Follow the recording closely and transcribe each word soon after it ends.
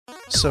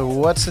So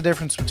what's the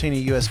difference between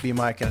a USB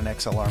mic and an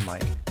XLR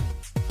mic?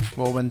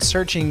 Well, when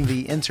searching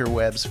the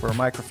interwebs for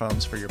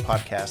microphones for your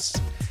podcasts,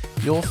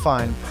 you'll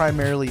find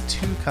primarily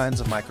two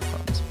kinds of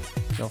microphones.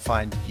 You'll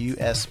find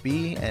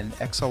USB and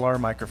XLR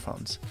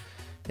microphones.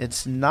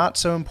 It's not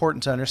so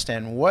important to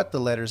understand what the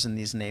letters in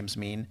these names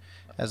mean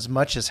as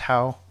much as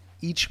how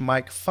each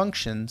mic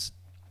functions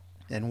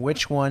and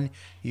which one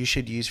you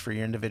should use for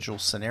your individual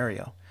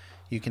scenario.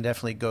 You can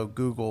definitely go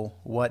Google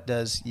what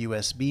does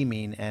USB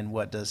mean and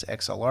what does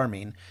XLR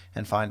mean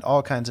and find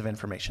all kinds of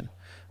information.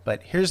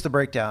 But here's the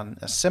breakdown,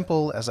 as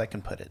simple as I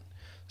can put it.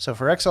 So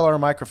for XLR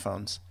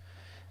microphones,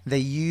 they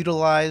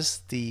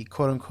utilize the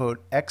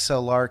quote-unquote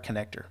XLR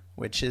connector,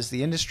 which is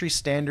the industry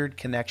standard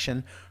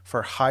connection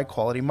for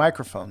high-quality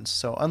microphones.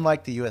 So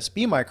unlike the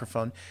USB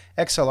microphone,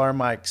 XLR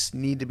mics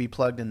need to be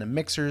plugged into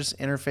mixers,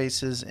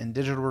 interfaces, and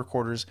digital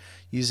recorders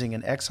using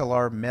an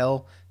XLR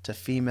male to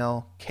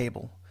female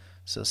cable.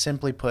 So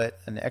simply put,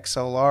 an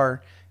XLR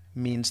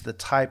means the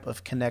type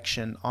of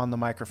connection on the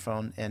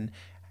microphone and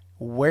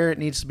where it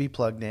needs to be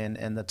plugged in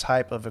and the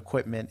type of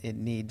equipment it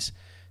needs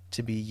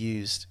to be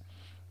used.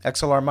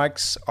 XLR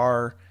mics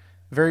are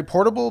very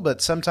portable,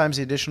 but sometimes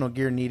the additional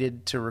gear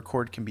needed to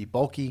record can be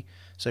bulky.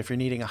 So if you're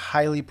needing a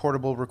highly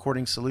portable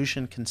recording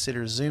solution,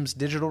 consider Zoom's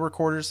digital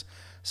recorders,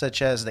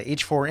 such as the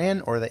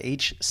H4n or the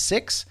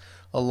H6,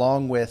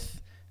 along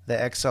with the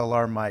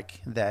XLR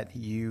mic that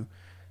you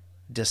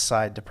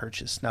decide to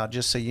purchase. Now,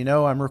 just so you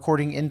know, I'm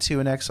recording into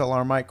an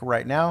XLR mic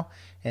right now,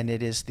 and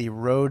it is the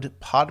Rode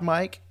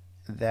PodMic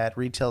that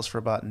retails for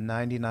about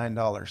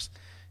 $99.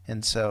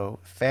 And so,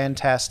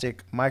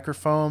 fantastic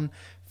microphone,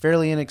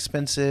 fairly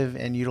inexpensive,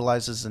 and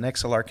utilizes an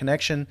XLR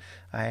connection.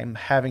 I'm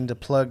having to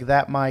plug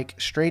that mic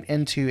straight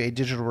into a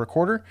digital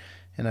recorder,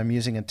 and I'm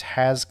using a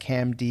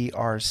Tascam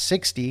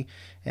DR60,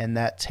 and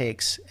that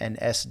takes an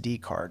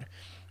SD card.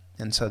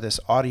 And so this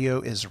audio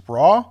is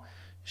raw,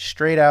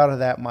 straight out of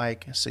that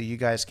mic, so you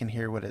guys can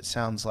hear what it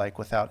sounds like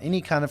without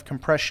any kind of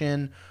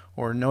compression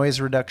or noise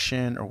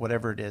reduction or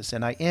whatever it is.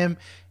 And I am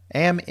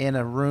in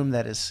a room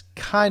that is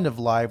kind of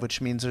live,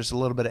 which means there's a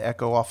little bit of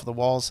echo off of the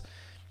walls.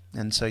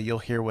 And so you'll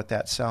hear what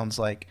that sounds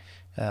like,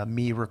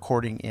 me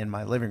recording in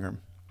my living room.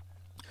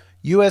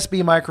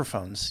 USB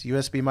microphones.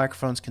 USB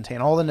microphones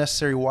contain all the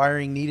necessary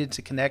wiring needed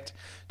to connect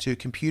to a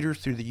computer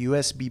through the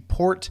USB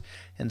port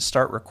and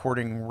start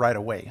recording right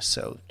away.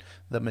 So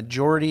the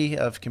majority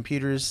of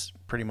computers,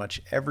 pretty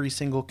much every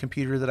single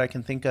computer that I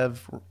can think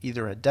of,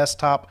 either a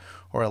desktop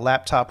or a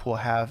laptop, will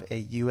have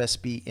a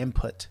USB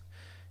input,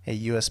 a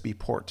USB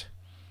port.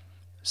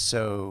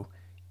 So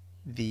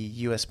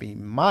the USB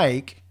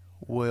mic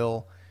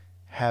will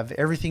have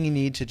everything you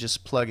need to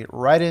just plug it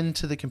right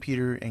into the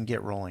computer and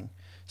get rolling.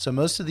 So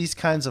most of these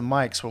kinds of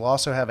mics will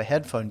also have a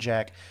headphone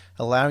jack,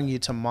 allowing you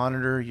to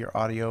monitor your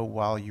audio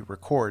while you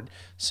record.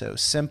 So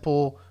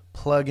simple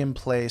plug and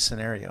play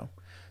scenario.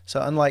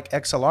 So unlike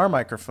XLR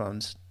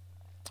microphones,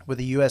 with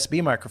a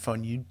USB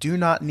microphone, you do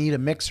not need a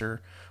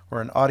mixer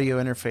or an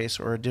audio interface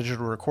or a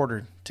digital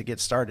recorder to get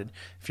started.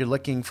 If you're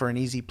looking for an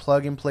easy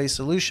plug-and-play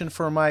solution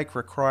for a mic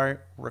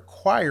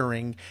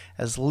requiring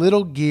as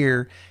little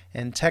gear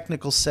and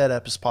technical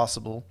setup as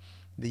possible,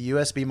 the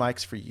USB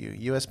mic's for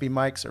you. USB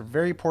mics are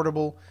very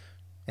portable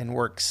and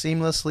work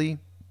seamlessly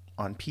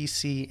on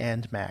PC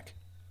and Mac.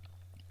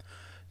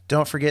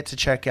 Don't forget to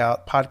check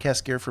out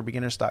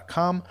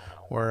podcastgearforbeginners.com,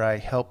 where I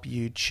help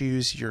you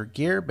choose your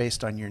gear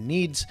based on your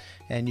needs,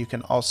 and you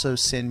can also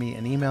send me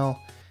an email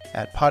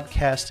at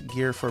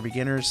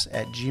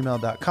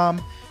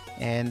podcastgearforbeginners@gmail.com.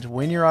 And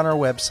when you're on our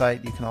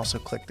website, you can also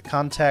click the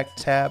Contact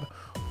tab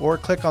or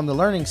click on the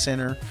Learning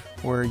Center,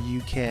 where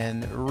you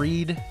can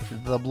read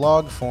the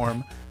blog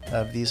form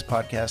of these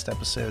podcast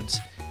episodes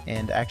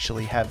and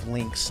actually have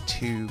links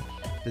to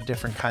the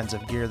different kinds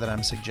of gear that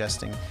I'm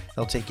suggesting.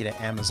 They'll take you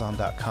to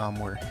Amazon.com,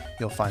 where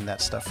you'll find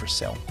that stuff for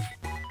sale.